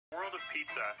world of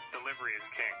pizza, delivery is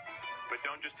king. But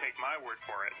don't just take my word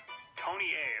for it. Tony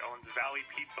A. owns Valley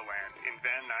Pizza Land in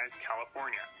Van Nuys,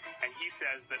 California, and he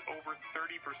says that over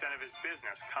 30% of his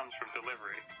business comes from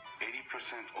delivery.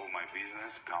 80% of my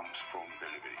business comes from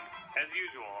delivery. As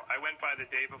usual, I went by the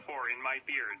day before in my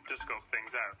beard to scope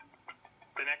things out.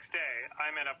 The next day, I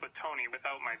met up with Tony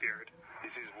without my beard.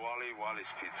 This is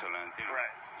Wally's Pizza Land.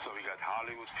 Right. So we got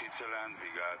Hollywood Pizza Land, we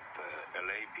got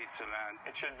LA Pizza Land.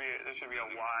 There should be a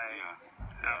Y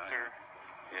after.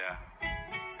 Yeah.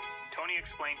 Tony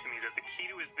explained to me that the key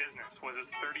to his business was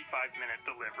his 35-minute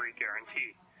delivery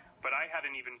guarantee. But I had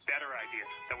an even better idea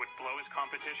that would blow his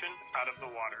competition out of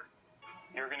the water.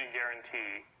 You're going to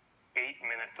guarantee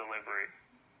 8-minute delivery,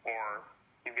 or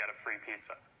you get a free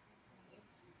pizza.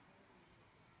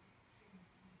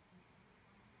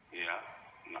 Yeah,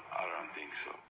 no, I don't think so.